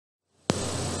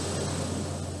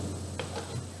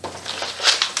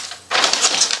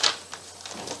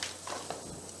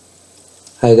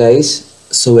Hi guys,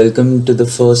 so welcome to the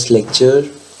first lecture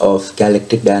of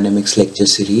Galactic Dynamics lecture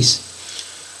series.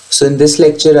 So in this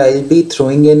lecture I'll be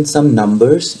throwing in some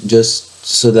numbers just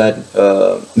so that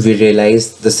we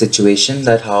realize the situation,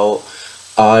 that how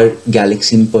our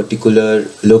galaxy in particular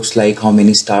looks like, how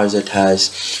many stars it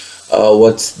has,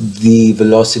 what's the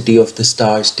velocity of the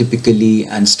stars typically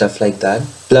and stuff like that.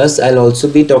 Plus I'll also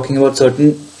be talking about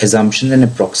certain assumptions and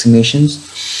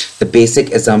approximations, the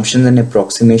basic assumptions and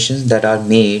approximations that are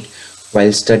made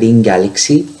while studying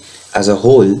galaxy as a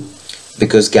whole,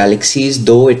 because galaxies,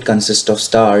 though it consists of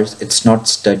stars, it's not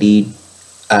studied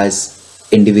as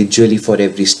individually for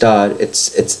every star.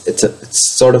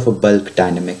 It's sort of a bulk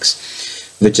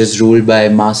dynamics which is ruled by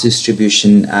mass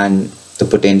distribution and the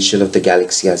potential of the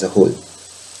galaxy as a whole.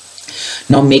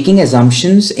 Now, making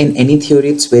assumptions in any theory,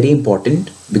 it's very important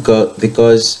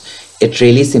because it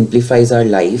really simplifies our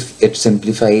life. It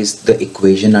simplifies the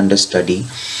equation under study.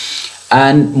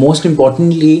 And most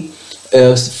importantly,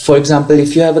 for example,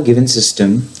 if you have a given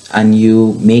system and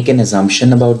you make an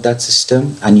assumption about that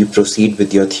system and you proceed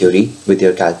with your theory, with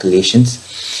your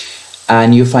calculations,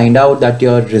 and you find out that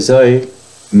your result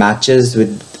matches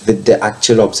with the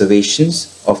actual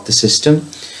observations of the system,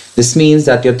 this means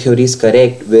that your theory is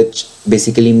correct, which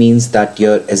basically means that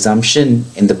your assumption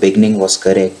in the beginning was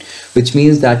correct, which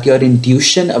means that your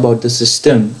intuition about the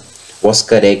system was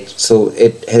correct. So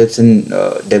it helps in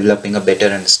developing a better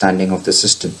understanding of the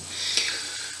system.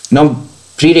 Now,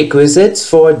 prerequisites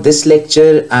for this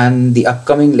lecture and the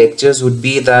upcoming lectures would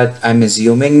be that I'm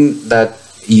assuming that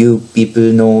you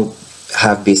people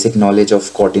have basic knowledge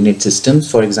of coordinate systems.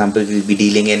 For example, we'll be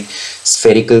dealing in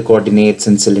spherical coordinates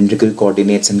and cylindrical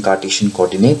coordinates and Cartesian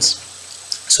coordinates.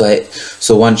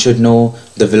 So one should know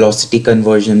the velocity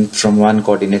conversion from one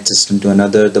coordinate system to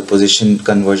another, the position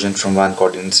conversion from one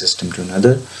coordinate system to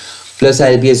another. Plus,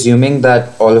 I'll be assuming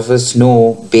that all of us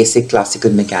know basic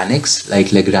classical mechanics like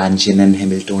Lagrangian and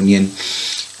Hamiltonian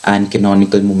and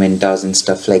canonical momenta and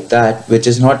stuff like that, which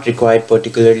is not required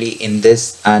particularly in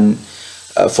this and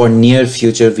for near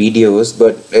future videos,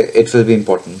 but it will be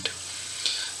important.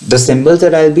 The symbols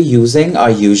that I'll be using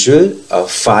are usual.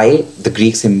 Phi, the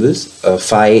Greek symbols.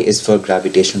 Phi is for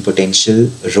gravitational potential,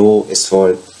 rho is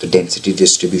for the density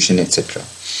distribution, etc.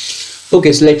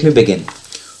 Okay, so let me begin.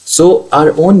 So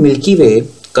our own Milky Way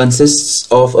consists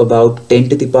of about 10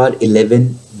 to the power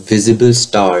 11 visible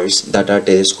stars that our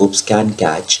telescopes can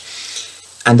catch.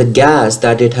 And the gas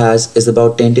that it has is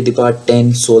about 10 to the power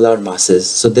 10 solar masses.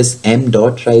 So this m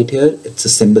dot right here, it's a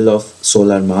symbol of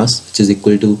solar mass, which is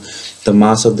equal to the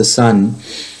mass of the sun,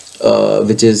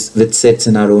 which sits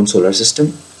in our own solar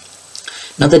system.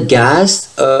 Now the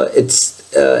gas,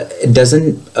 it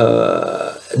doesn't,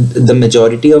 the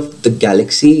majority of the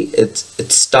galaxy, it's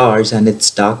stars and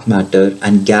it's dark matter,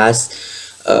 and gas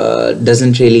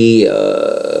doesn't really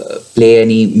play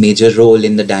any major role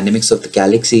in the dynamics of the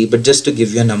galaxy. But just to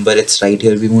give you a number, it's right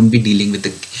here. We won't be dealing with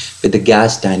the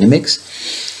gas dynamics.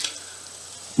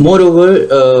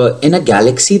 Moreover, in a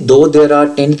galaxy, though there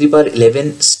are 10 to the power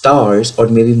 11 stars or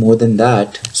maybe more than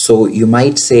that, so you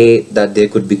might say that there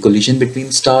could be collision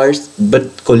between stars,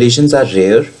 but collisions are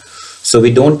rare. So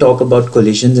we don't talk about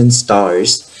collisions in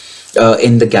stars.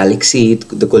 In the galaxy,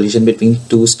 the collision between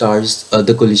two stars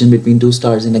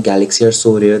in a galaxy are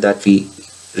so rare that we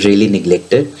really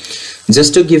neglect it.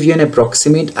 Just to give you an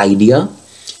approximate idea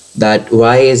that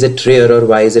why is it rare or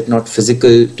why is it not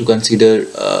physical to consider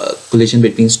collision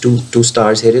between two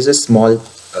stars, here is a small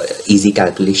easy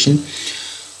calculation.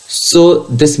 So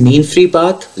this mean free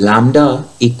path lambda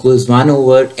equals 1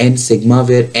 over n sigma,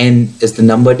 where n is the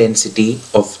number density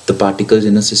of the particles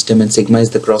in a system and sigma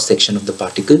is the cross section of the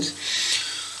particles.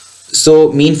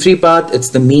 So mean free path, it's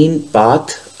the mean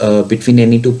path between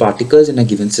any two particles in a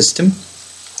given system.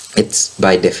 It's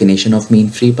by definition of mean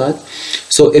free path.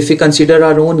 So if we consider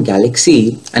our own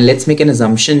galaxy, and let's make an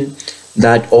assumption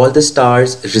that all the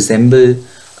stars resemble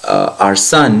our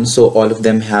sun, so all of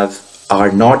them have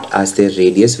R naught as their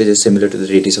radius, which is similar to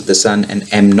the radius of the sun, and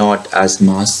m naught as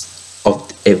mass of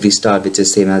every star, which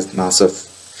is same as mass of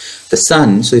the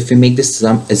sun. So if we make this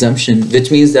assumption,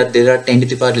 which means that there are 10 to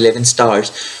the power 11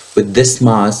 stars with this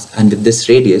mass and with this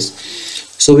radius,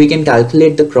 so we can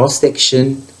calculate the cross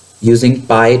section using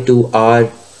pi to r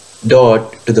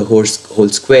dot to the whole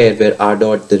square, where r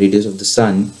dot, the radius of the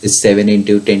sun, is 7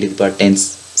 into 10 to the power 10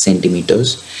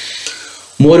 centimeters.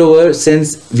 Moreover,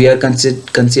 since we are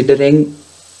considering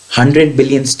 100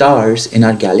 billion stars in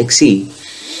our galaxy,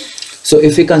 so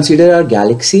if we consider our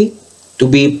galaxy to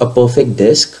be a perfect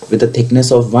disk with a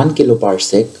thickness of 1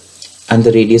 kiloparsec and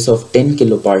the radius of 10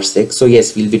 kiloparsecs. So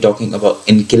yes, we'll be talking about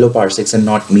in kiloparsecs and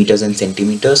not meters and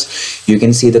centimeters. You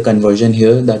can see the conversion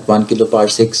here, that 1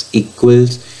 kiloparsecs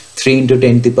equals 3 into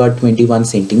 10 to the power 21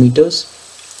 centimeters.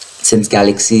 Since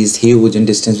galaxy is huge and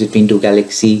distance between two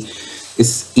galaxies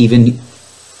is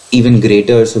even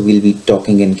greater, so we'll be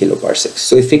talking in kiloparsecs.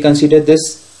 So if we consider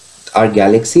this, our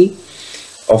galaxy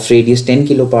of radius 10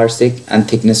 kiloparsec and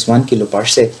thickness 1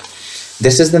 kiloparsec,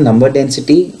 this is the number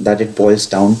density that it boils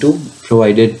down to,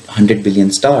 provided 100 billion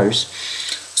stars.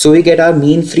 So we get our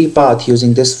mean free path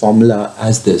using this formula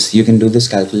as this. You can do this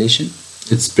calculation.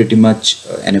 It's pretty much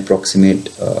an approximate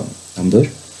number.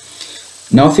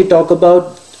 Now if we talk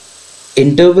about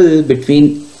interval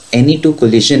between any two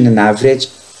collision, an average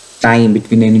time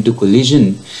between any two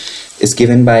collision is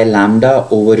given by lambda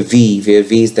over v, where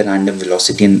v is the random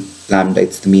velocity and lambda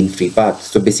it's the mean free path.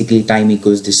 So basically time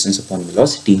equals distance upon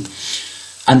velocity,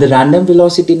 and the random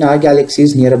velocity in our galaxy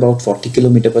is near about 40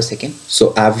 km per second.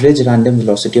 So average random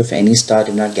velocity of any star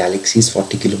in our galaxy is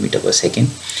 40 km per second.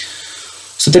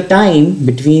 So the time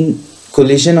between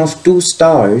collision of two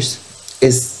stars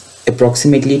is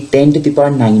approximately 10 to the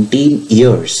power 19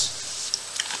 years.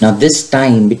 Now this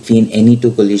time between any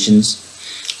two collisions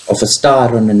of a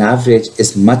star on an average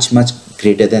is much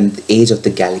greater than the age of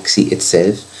the galaxy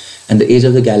itself, and the age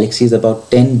of the galaxy is about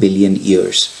 10 billion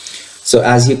years. So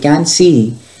as you can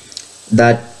see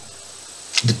that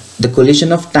the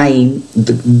collision of time,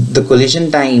 the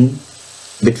collision time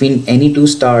between any two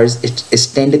stars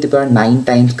is 10 to the power 9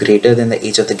 times greater than the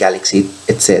age of the galaxy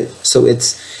itself. So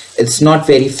it's not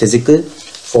very physical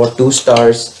for two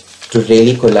stars to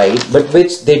really collide, but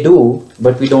which they do,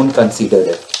 but we don't consider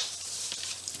it.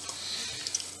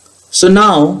 So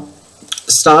now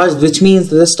stars, which means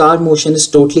that the star motion is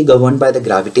totally governed by the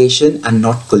gravitation and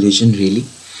not collision really.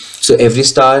 So every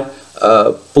star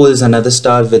pulls another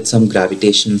star with some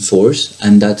gravitational force,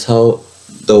 and that's how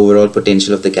the overall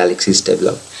potential of the galaxy is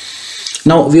developed.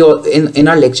 Now in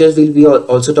our lectures we'll be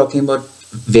also talking about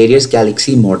various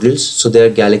galaxy models. So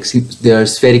there are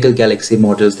spherical galaxy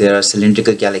models, there are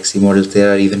cylindrical galaxy models,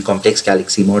 there are even complex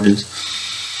galaxy models.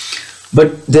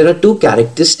 But there are two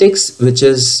characteristics which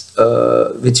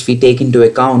we take into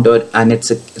account, and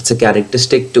it's a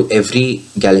characteristic to every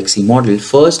galaxy model.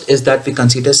 First is that we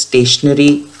consider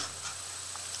stationary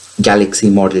galaxy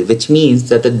model, which means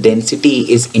that the density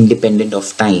is independent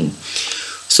of time.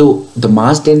 So the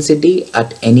mass density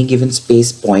at any given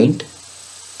space point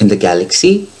in the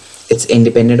galaxy, it's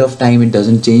independent of time, it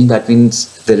doesn't change. That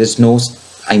means there is no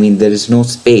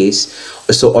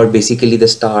space, or basically the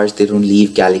stars, they don't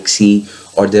leave galaxy,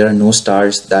 or there are no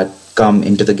stars that come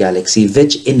into the galaxy,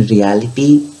 which in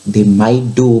reality they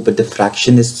might do, but the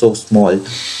fraction is so small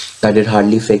that it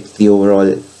hardly affects the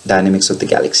overall dynamics of the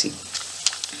galaxy.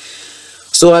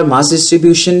 So our mass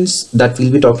distributions that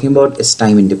we'll be talking about is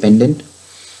time independent.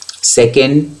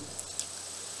 Second,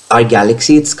 our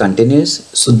galaxy, it's continuous.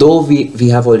 So though we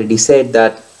have already said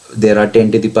that there are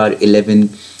 10 to the power 11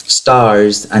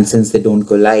 stars, and since they don't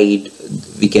collide,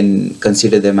 we can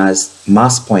consider them as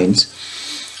mass points.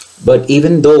 But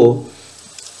even though,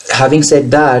 having said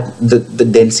that, the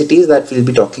densities that we'll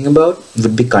be talking about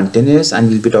would be continuous, and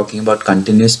we'll be talking about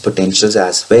continuous potentials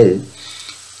as well.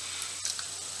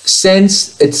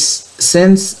 Since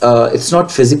it's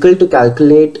not physical to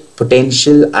calculate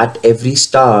potential at every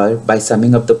star by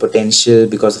summing up the potential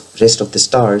because of the rest of the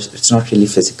stars, it's not really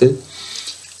physical.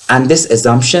 And this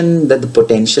assumption that the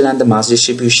potential and the mass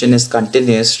distribution is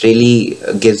continuous really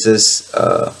gives us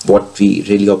what we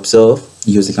really observe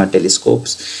using our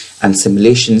telescopes and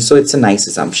simulations. So it's a nice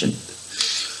assumption.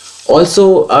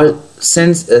 Also,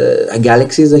 since a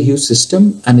galaxy is a huge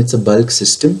system and it's a bulk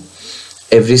system,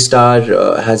 every star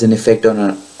has an effect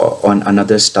on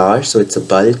another star, so it's a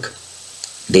bulk.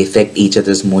 They affect each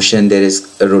other's motion. There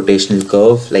is a rotational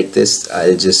curve like this.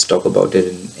 I'll just talk about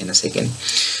it in a second.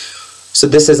 So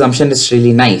this assumption is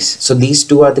really nice. So these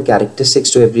two are the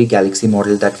characteristics to every galaxy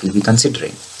model that we'll be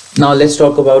considering. Now let's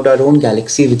talk about our own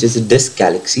galaxy, which is a disk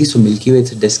galaxy. So Milky Way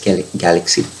is a disk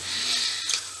galaxy.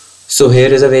 So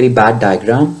here is a very bad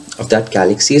diagram of that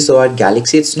galaxy. So our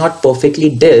galaxy, it's not perfectly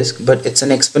disk, but it's an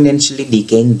exponentially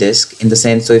decaying disk in the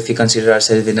sense. So if we consider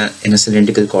ourselves in a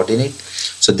cylindrical coordinate,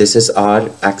 so this is our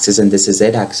axis and this is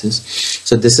Z axis.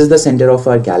 So this is the center of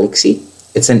our galaxy.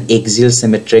 It's an axial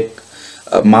symmetric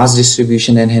mass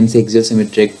distribution and hence axial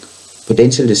symmetric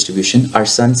potential distribution. Our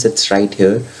sun sits right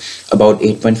here, about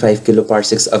 8.5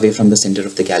 kiloparsecs away from the center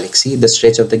of the galaxy. The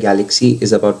stretch of the galaxy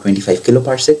is about 25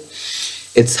 kiloparsec.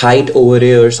 Its height over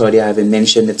here, sorry I haven't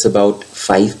mentioned, it's about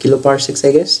 5 kiloparsecs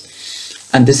I guess.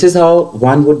 And this is how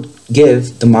one would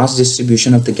give the mass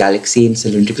distribution of the galaxy in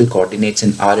cylindrical coordinates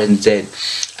in R and Z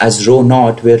as rho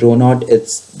naught, where rho naught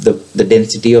is the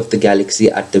density of the galaxy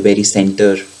at the very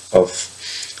center of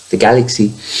the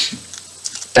galaxy,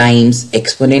 times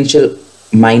exponential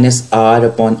minus R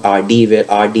upon RD, where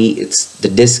RD is the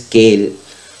disk scale,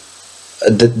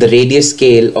 the radius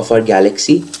scale of our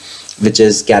galaxy, which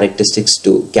is characteristic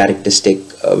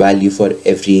value for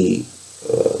every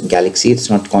galaxy. It's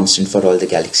not constant for all the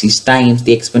galaxies, times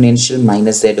the exponential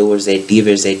minus Z over ZD,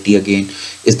 where ZD again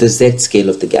is the Z scale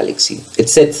of the galaxy. It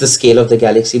sets the scale of the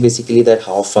galaxy, basically that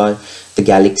how far the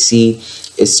galaxy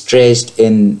is stretched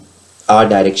in R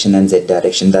direction and Z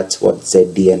direction. That's what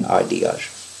ZD and RD are.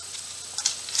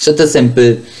 So it's a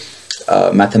simple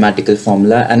mathematical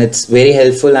formula, and it's very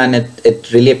helpful, and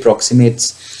it really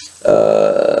approximates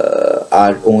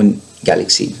our own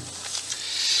galaxy.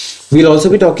 We'll also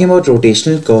be talking about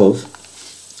rotational curve.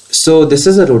 So this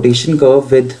is a rotation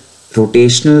curve with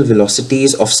rotational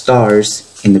velocities of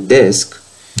stars in the disk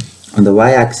on the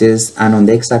y-axis, and on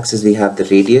the x-axis we have the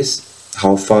radius,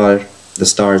 how far the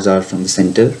stars are from the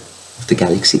center of the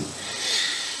galaxy.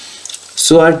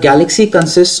 So our galaxy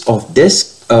consists of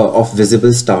of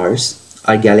visible stars.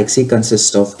 Our galaxy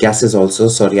consists of gases also.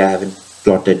 Sorry, I haven't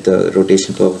plotted the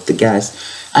rotation curve of the gas.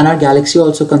 And our galaxy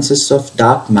also consists of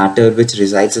dark matter which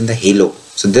resides in the halo.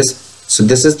 So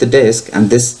this is the disk, and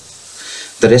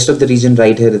the rest of the region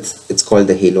right here, it's called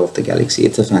the halo of the galaxy.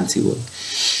 It's a fancy word.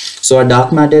 So our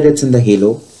dark matter, it's in the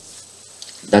halo.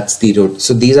 That's the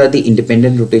so these are the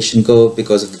independent rotation curve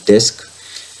because of the disk.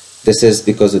 This is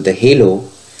because of the halo,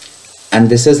 and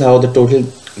this is how the total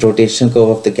rotational curve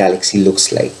of the galaxy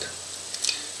looks like.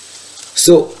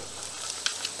 So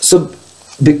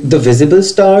the visible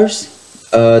stars,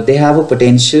 they have a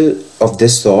potential of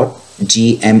this sort,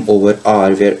 Gm over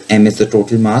R, where m is the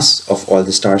total mass of all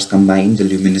the stars combined, the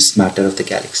luminous matter of the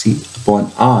galaxy,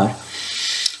 upon R.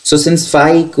 So since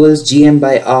phi equals Gm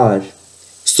by R,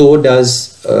 so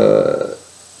does the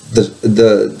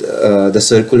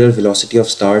circular velocity of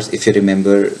stars. If you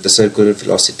remember the circular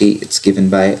velocity, it's given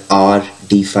by R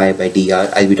d phi by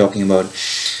dr. I'll be talking about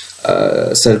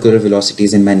circular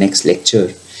velocities in my next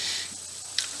lecture.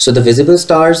 So the visible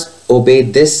stars obey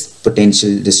this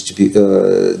potential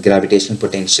gravitational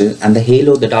potential, and the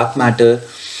halo, the dark matter,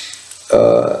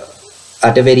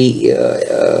 at a very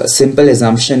simple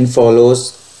assumption,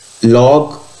 follows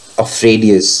log of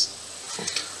radius.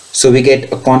 So we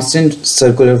get a constant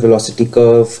circular velocity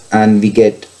curve, and we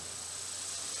get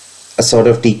a sort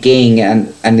of decaying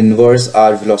and inverse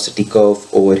our velocity curve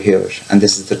over here, and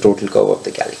this is the total curve of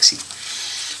the galaxy.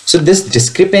 So this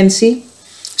discrepancy,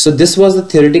 so this was the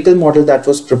theoretical model that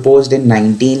was proposed in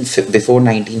before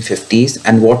 1950s,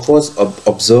 and what was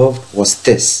observed was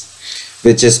this,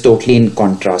 which is totally in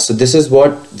contrast. So this is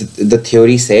what the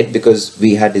theory said, because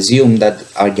we had assumed that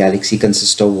our galaxy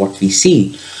consists of what we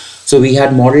see. So we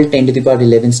had modeled 10 to the power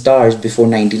 11 stars before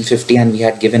 1950, and we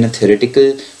had given a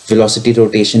theoretical velocity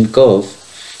rotation curve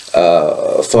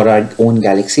for our own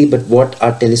galaxy. But what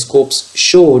our telescopes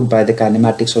showed by the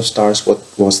kinematics of stars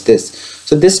was this.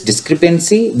 So this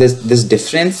discrepancy, this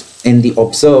difference in the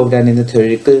observed and in the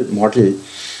theoretical model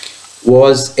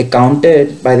was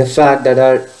accounted by the fact that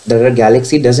our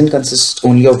galaxy doesn't consist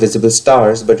only of visible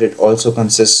stars, but it also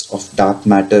consists of dark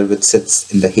matter which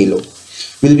sits in the halo.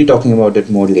 We'll be talking about it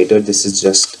more later. This is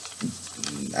just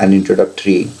an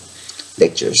introductory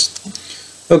lectures.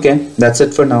 Okay, that's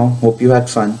it for now. Hope you had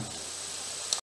fun.